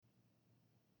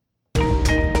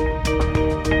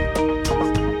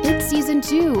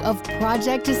Season 2 of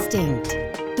Project Distinct,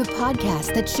 the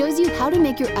podcast that shows you how to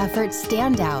make your efforts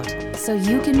stand out so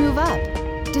you can move up.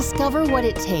 Discover what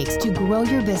it takes to grow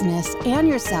your business and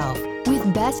yourself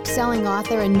with best-selling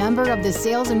author and member of the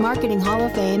Sales and Marketing Hall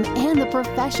of Fame and the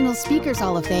Professional Speakers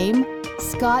Hall of Fame,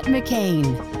 Scott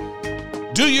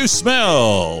McKain. Do you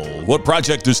smell what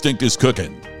Project Distinct is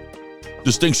cooking?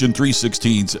 Distinction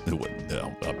 316's.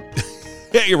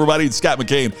 Hey, everybody, it's Scott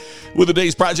McKain with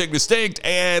today's Project Distinct.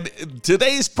 And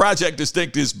today's Project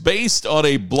Distinct is based on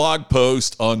a blog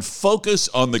post on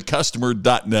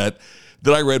focusonthecustomer.net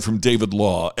that I read from David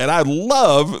Law. And I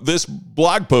love this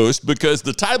blog post because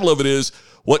the title of it is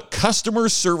What Customer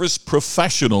Service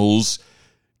Professionals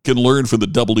Can Learn from the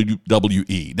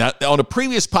WWE. Now, on a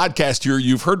previous podcast here,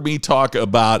 you've heard me talk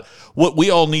about what we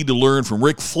all need to learn from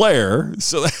Ric Flair.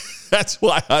 So that's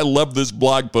why I love this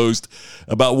blog post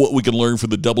about what we can learn from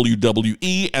the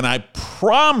WWE. And I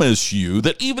promise you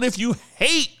that even if you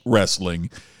hate wrestling,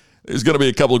 there's going to be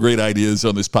a couple of great ideas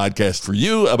on this podcast for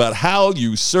you about how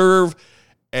you serve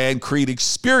and create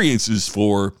experiences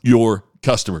for your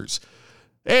customers.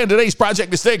 And today's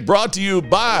Project Distinct brought to you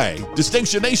by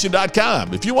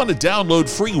DistinctionNation.com. If you want to download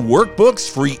free workbooks,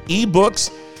 free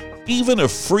ebooks, even a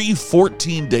free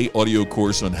 14-day audio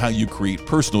course on how you create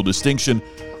personal distinction,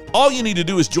 all you need to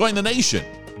do is join the nation.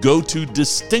 Go to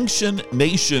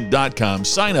DistinctionNation.com.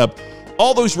 Sign up.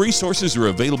 All those resources are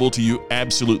available to you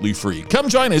absolutely free. Come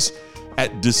join us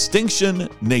at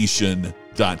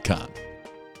DistinctionNation.com.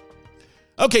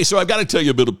 Okay, so I've got to tell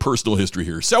you a bit of personal history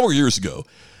here. Several years ago,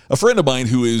 a friend of mine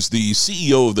who is the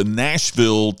CEO of the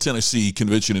Nashville, Tennessee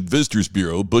Convention and Visitors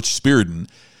Bureau, Butch Spearden,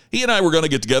 he and I were going to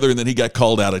get together, and then he got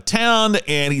called out of town,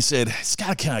 and he said,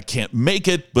 Scott, I can't make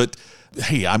it, but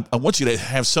hey, I want you to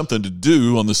have something to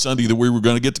do on the Sunday that we were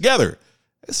going to get together.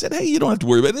 I said, hey, you don't have to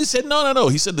worry about it. He said, no.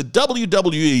 He said, the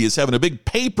WWE is having a big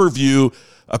pay-per-view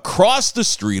across the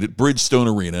street at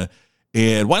Bridgestone Arena,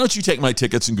 and why don't you take my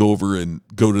tickets and go over and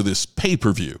go to this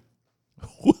pay-per-view?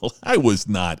 Well, I was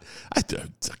not.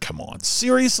 Come on,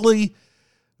 seriously?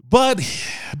 But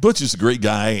Butch is a great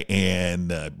guy,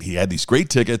 and he had these great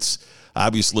tickets,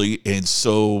 obviously, and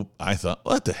so I thought,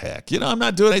 what the heck? I'm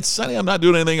not doing it. It's Sunday. I'm not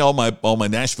doing anything. All my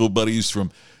Nashville buddies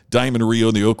from Diamond Rio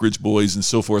and the Oak Ridge Boys and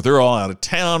so forth, they're all out of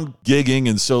town gigging,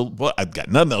 and so I've got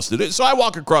nothing else to do. So I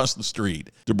walk across the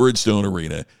street to Bridgestone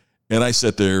Arena, and I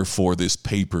sit there for this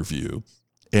pay-per-view.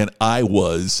 And I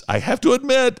have to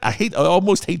admit, I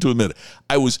almost hate to admit it,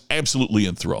 I was absolutely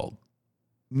enthralled.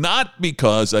 Not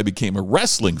because I became a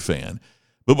wrestling fan,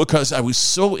 but because I was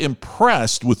so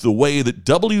impressed with the way that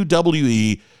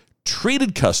WWE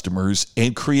treated customers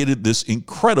and created this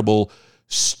incredible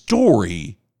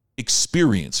story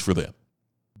experience for them.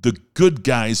 The good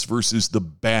guys versus the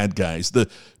bad guys, the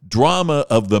drama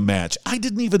of the match. I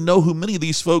didn't even know who many of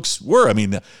these folks were. I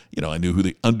mean, I knew who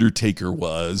The Undertaker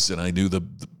was, and I knew the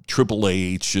Triple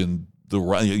H and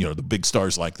the big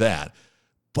stars like that.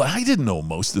 But I didn't know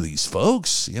most of these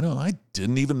folks. I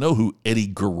didn't even know who Eddie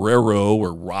Guerrero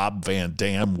or Rob Van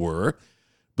Dam were.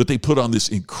 But they put on this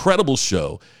incredible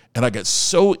show, and I got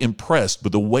so impressed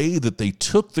with the way that they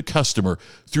took the customer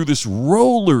through this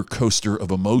roller coaster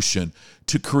of emotion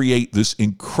to create this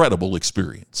incredible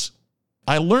experience.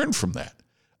 I learned from that.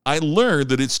 I learned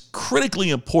that it's critically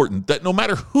important that no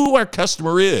matter who our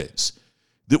customer is,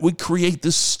 that we create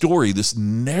this story, this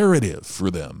narrative for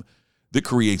them that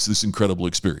creates this incredible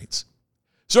experience.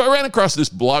 So I ran across this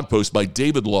blog post by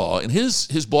David Law, and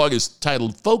his blog is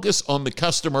titled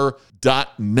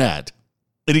focusonthecustomer.net.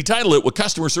 And he titled it, What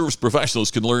Customer Service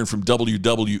Professionals Can Learn from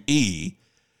WWE.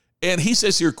 And he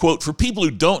says here, quote, for people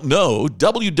who don't know,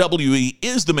 WWE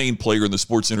is the main player in the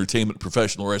sports entertainment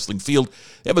professional wrestling field.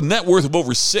 They have a net worth of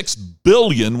over $6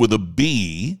 billion with a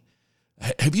B.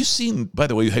 Have you seen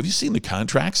the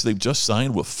contracts they've just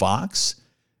signed with Fox?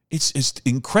 It's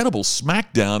incredible.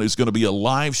 SmackDown is going to be a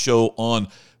live show on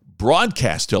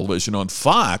broadcast television on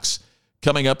Fox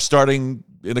coming up starting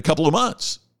in a couple of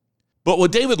months. But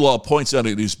what David Law points out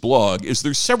in his blog is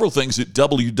there's several things that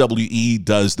WWE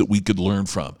does that we could learn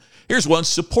from. Here's one: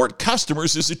 support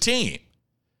customers as a team.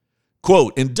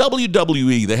 Quote, in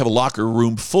WWE, they have a locker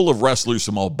room full of wrestlers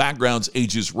from all backgrounds,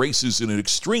 ages, races, and an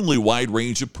extremely wide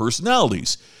range of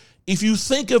personalities. If you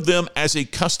think of them as a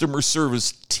customer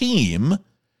service team,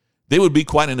 they would be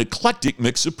quite an eclectic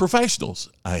mix of professionals.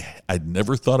 I'd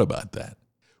never thought about that.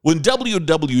 When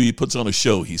WWE puts on a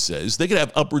show, he says, they could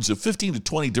have upwards of 15 to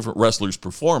 20 different wrestlers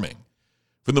performing.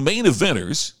 From the main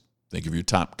eventers, think of your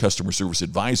top customer service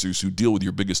advisors who deal with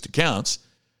your biggest accounts,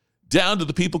 down to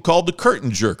the people called the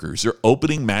curtain jerkers or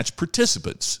opening match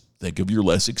participants. Think of your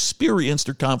less experienced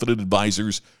or confident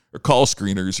advisors or call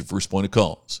screeners or first point of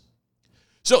calls.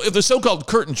 So if the so-called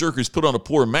curtain jerkers put on a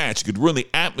poor match, it could ruin the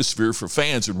atmosphere for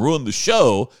fans and ruin the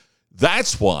show.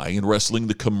 That's why in wrestling,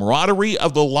 the camaraderie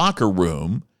of the locker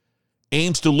room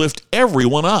aims to lift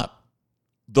everyone up.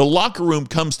 The locker room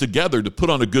comes together to put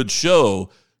on a good show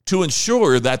to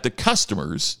ensure that the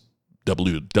customers,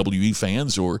 WWE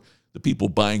fans or the people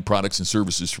buying products and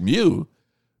services from you,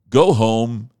 go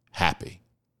home happy.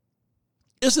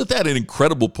 Isn't that an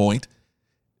incredible point?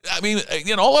 I mean,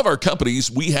 in all of our companies,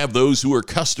 we have those who are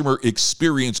customer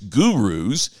experience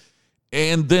gurus,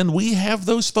 and then we have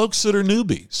those folks that are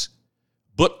newbies.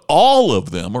 But all of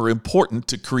them are important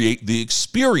to create the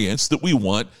experience that we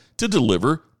want to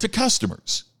deliver to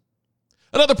customers.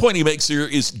 Another point he makes here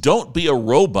is don't be a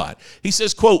robot. He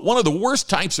says, quote, one of the worst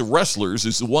types of wrestlers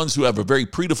is the ones who have a very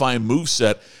predefined move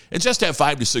set and just have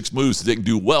 5 to 6 moves that they can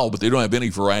do well, but they don't have any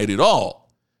variety at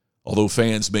all. Although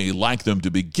fans may like them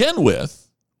to begin with,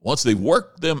 once they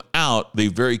work them out, they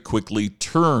very quickly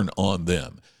turn on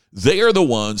them. They are the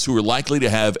ones who are likely to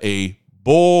have a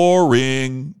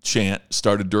boring chant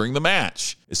started during the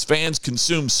match. As fans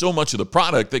consume so much of the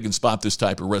product, they can spot this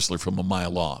type of wrestler from a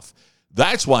mile off.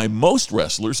 That's why most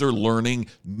wrestlers are learning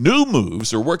new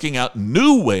moves or working out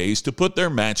new ways to put their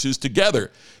matches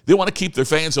together. They want to keep their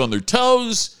fans on their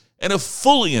toes and have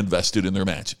fully invested in their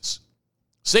matches.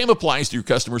 Same applies to your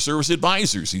customer service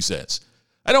advisors, he says.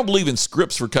 I don't believe in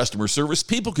scripts for customer service.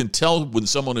 People can tell when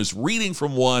someone is reading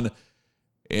from one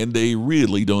and they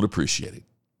really don't appreciate it.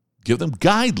 Give them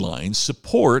guidelines,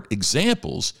 support,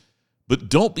 examples, but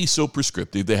don't be so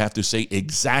prescriptive they have to say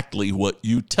exactly what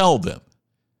you tell them.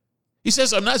 He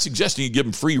says, I'm not suggesting you give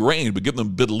them free rein, but give them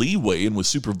a bit of leeway, and with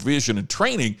supervision and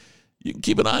training, you can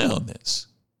keep an eye on this.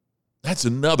 That's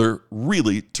another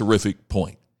really terrific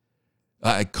point.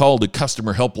 I called a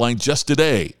customer helpline just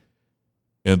today,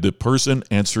 and the person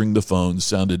answering the phone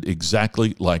sounded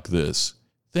exactly like this.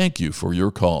 Thank you for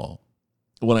your call.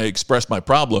 When I expressed my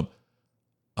problem,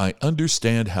 I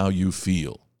understand how you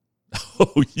feel.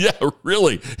 Oh, yeah,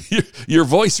 really? Your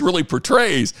voice really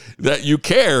portrays that you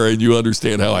care and you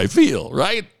understand how I feel,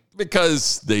 right?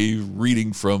 Because they're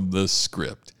reading from the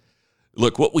script.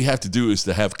 Look, what we have to do is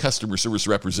to have customer service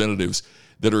representatives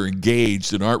that are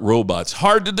engaged and aren't robots.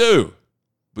 Hard to do,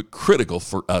 but critical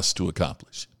for us to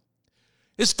accomplish.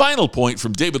 His final point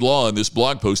from David Law in this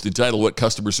blog post entitled What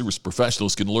Customer Service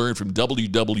Professionals Can Learn from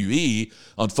WWE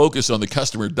on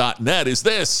FocusOnTheCustomer.net is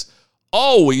this: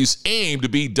 always aim to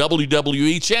be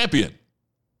WWE champion.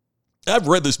 I've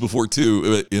read this before,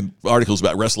 too, in articles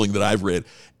about wrestling that I've read,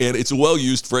 and it's a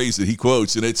well-used phrase that he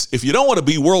quotes, and it's, if you don't want to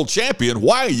be world champion,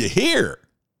 why are you here?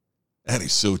 That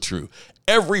is so true.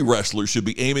 Every wrestler should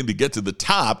be aiming to get to the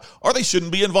top, or they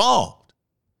shouldn't be involved.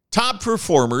 Top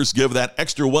performers give that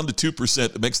extra 1% to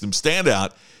 2% that makes them stand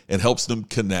out and helps them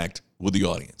connect with the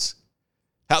audience.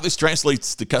 How this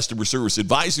translates to customer service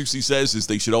advisors, he says, is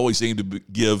they should always aim to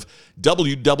give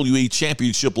WWE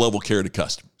championship level care to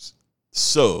customers.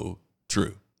 So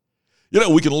true. You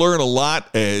know, we can learn a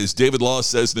lot, as David Law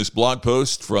says in this blog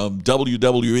post, from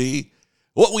WWE.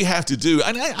 What we have to do,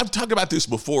 and I've talked about this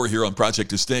before here on Project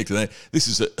Distinct, and this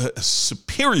is a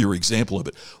superior example of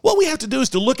it. What we have to do is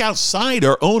to look outside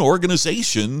our own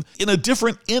organization in a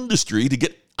different industry to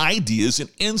get ideas and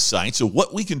insights of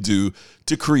what we can do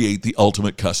to create the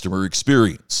ultimate customer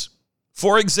experience.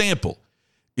 For example,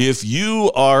 if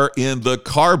you are in the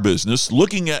car business,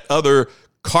 looking at other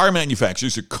car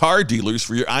manufacturers or car dealers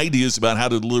for your ideas about how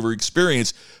to deliver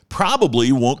experience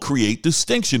probably won't create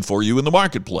distinction for you in the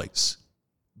marketplace.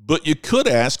 But you could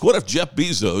ask, what if Jeff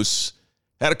Bezos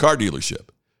had a car dealership?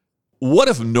 What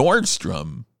if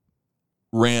Nordstrom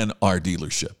ran our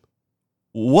dealership?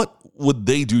 What would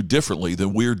they do differently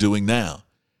than we're doing now?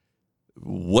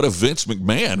 What if Vince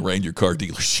McMahon ran your car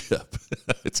dealership?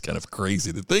 It's kind of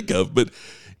crazy to think of, but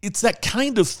it's that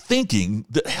kind of thinking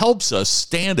that helps us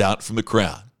stand out from the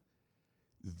crowd.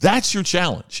 That's your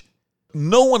challenge.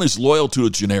 No one is loyal to a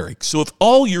generic. So if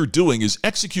all you're doing is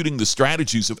executing the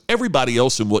strategies of everybody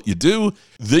else in what you do,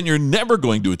 then you're never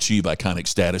going to achieve iconic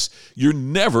status. You're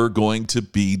never going to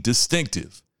be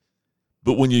distinctive.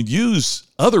 But when you use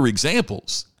other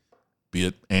examples, be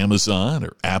it Amazon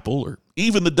or Apple or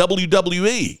even the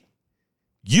WWE,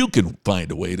 you can find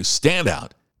a way to stand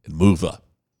out and move up.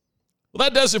 Well,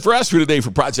 that does it for us for today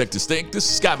for Project Distinct. This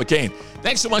is Scott McKain.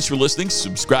 Thanks so much for listening,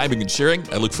 subscribing, and sharing.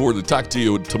 I look forward to talking to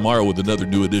you tomorrow with another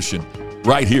new edition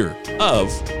right here of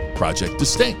Project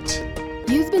Distinct.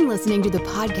 You've been listening to the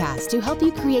podcast to help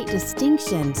you create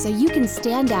distinction so you can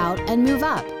stand out and move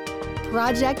up.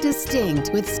 Project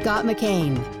Distinct with Scott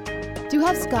McKain. to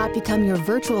have Scott become your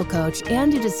virtual coach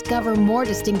and to discover more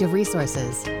distinctive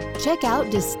resources. Check out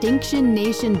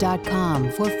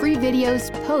DistinctionNation.com for free videos,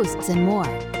 posts, and more.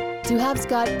 To have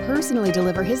Scott personally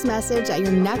deliver his message at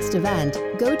your next event,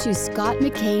 go to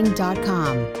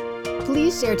scottmccain.com.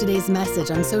 Please share today's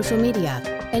message on social media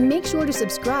and make sure to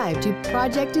subscribe to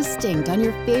Project Distinct on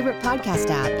your favorite podcast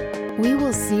app. We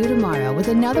will see you tomorrow with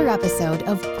another episode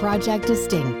of Project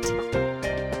Distinct.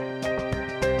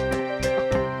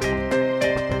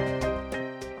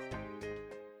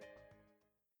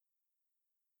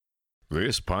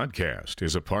 This podcast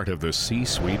is a part of the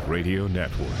C-Suite Radio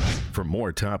Network. For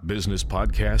more top business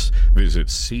podcasts, visit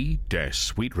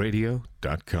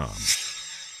c-suiteradio.com.